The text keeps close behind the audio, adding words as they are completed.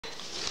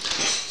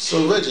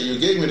So Reggie, you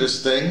gave me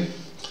this thing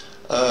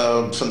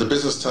from the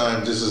Business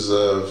Times. This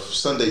is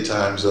Sunday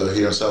Times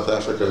here in South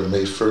Africa.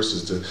 May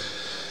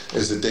 1st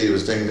is the day of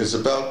this thing. It's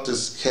about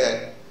this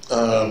cat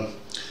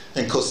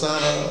in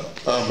Kosana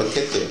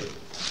Makete.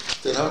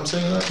 Is that how I'm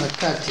saying that?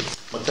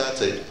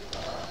 Makate.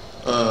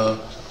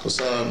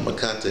 Kosana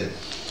Makate.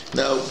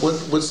 Now,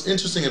 what's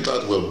interesting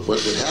about what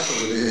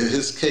happened in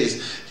his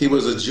case, he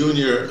was a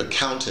junior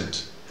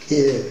accountant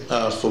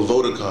for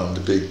Vodacom,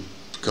 the big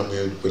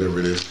company, whatever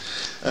it is,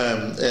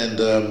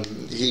 and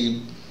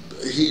he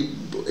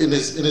in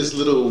his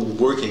little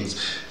workings,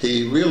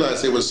 he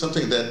realized there was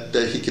something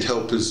that he could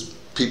help his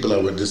people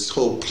out with, this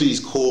whole "please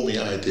call me"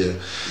 idea.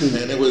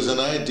 And it was an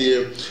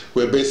idea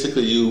where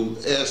basically you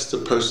ask the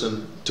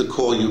person to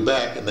call you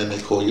back, and then they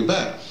call you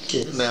back.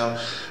 Yes. Now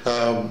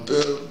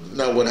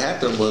what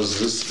happened was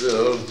this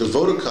the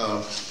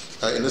Vodacom,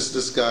 and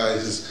this guy,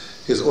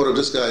 his order,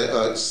 this guy,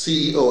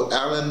 CEO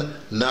Alan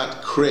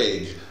Not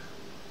Craig.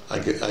 I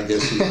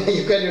guess he,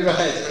 you got it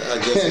right. I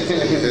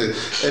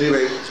guess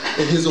anyway,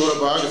 in his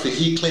autobiography,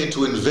 he claimed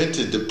to have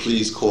invented the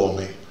 "please call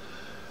me,"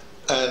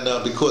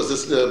 and because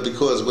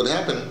what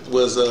happened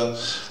was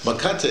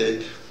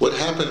Makate. What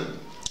happened?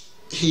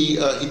 He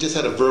just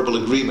had a verbal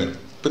agreement,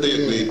 but they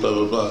agreed, blah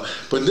blah blah.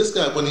 But this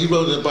guy, when he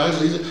wrote in the Bible,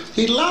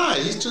 he lied.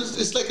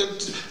 It's like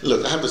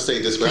look. I have to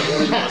say this, but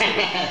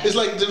it's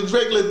like the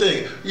regular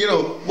thing. You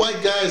know,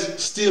 white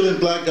guys stealing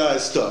black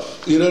guys'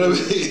 stuff. You know what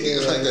I mean? Yeah,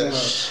 like that.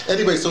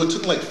 Anyway, so it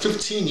took like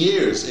 15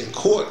 years in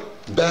court.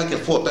 Back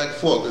and forth, back and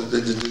forth.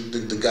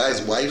 The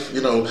guy's wife,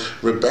 you know,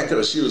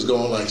 Rebecca, she was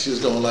going like,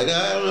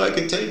 I don't know, I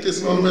can take this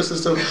and all the rest of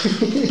stuff.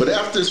 But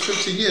after this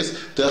 15 years,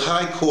 the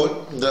High Court,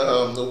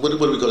 what do we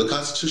call it, the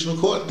Constitutional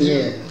Court?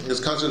 This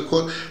Constitutional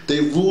Court,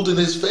 they ruled in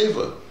his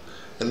favor.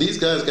 And these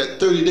guys got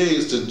 30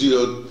 days to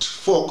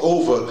fork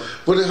over.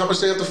 How much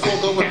they have to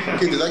fork over?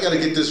 I got to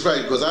get this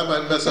right because I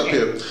might mess up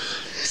here.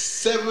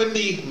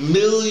 70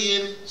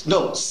 billion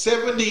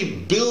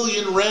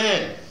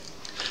rand.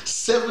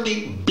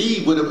 70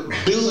 B with a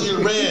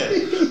billion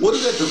rand. What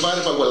is that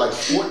divided by what, like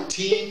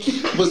 14?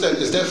 What's that?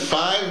 Is that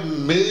 5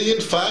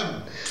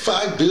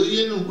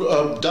 billion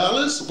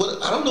dollars?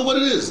 What? I don't know what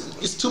it is.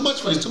 It's too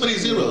much money. It's too many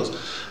zeros.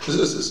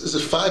 Is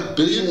it $5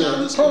 billion?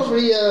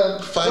 Probably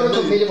 5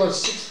 million. About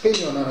 6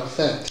 billion out of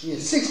that. Yeah,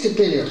 60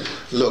 billion.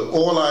 Look,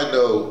 all I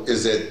know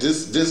is that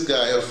this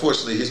guy,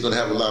 unfortunately, he's going to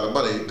have a lot of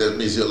money. That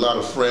means a lot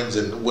of friends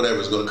and whatever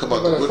is going to come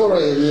out.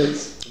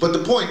 But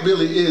the point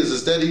really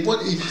is that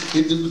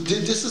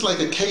this is like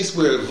a case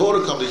where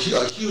Vodacom, a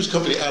huge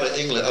company out of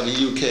England, out of the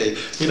UK,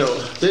 you know,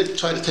 they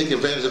tried to take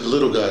advantage of the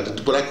little guy,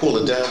 what I call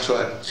a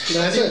downtrodden.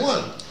 And he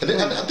won. And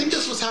I think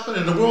that's what's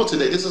happening in the world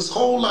today. There's this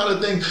whole lot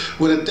of things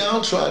where the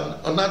downtrodden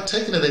are not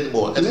taking it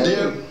anymore, and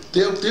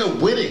they're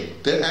winning.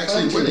 They're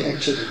actually winning.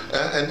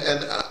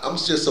 And I'm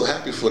just so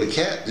happy for the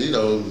cat, you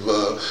know.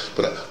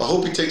 But I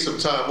hope he takes some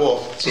time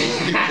off so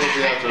people will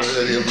be after it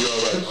and he'll be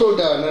all right. Cool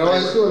down.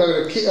 Otherwise, people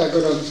are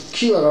going to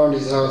queue around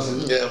his house.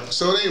 Yeah.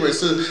 So anyway,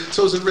 so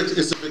it's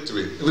a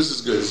victory, which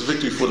is good. It's a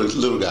victory for the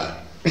little guy.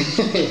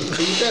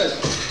 He does.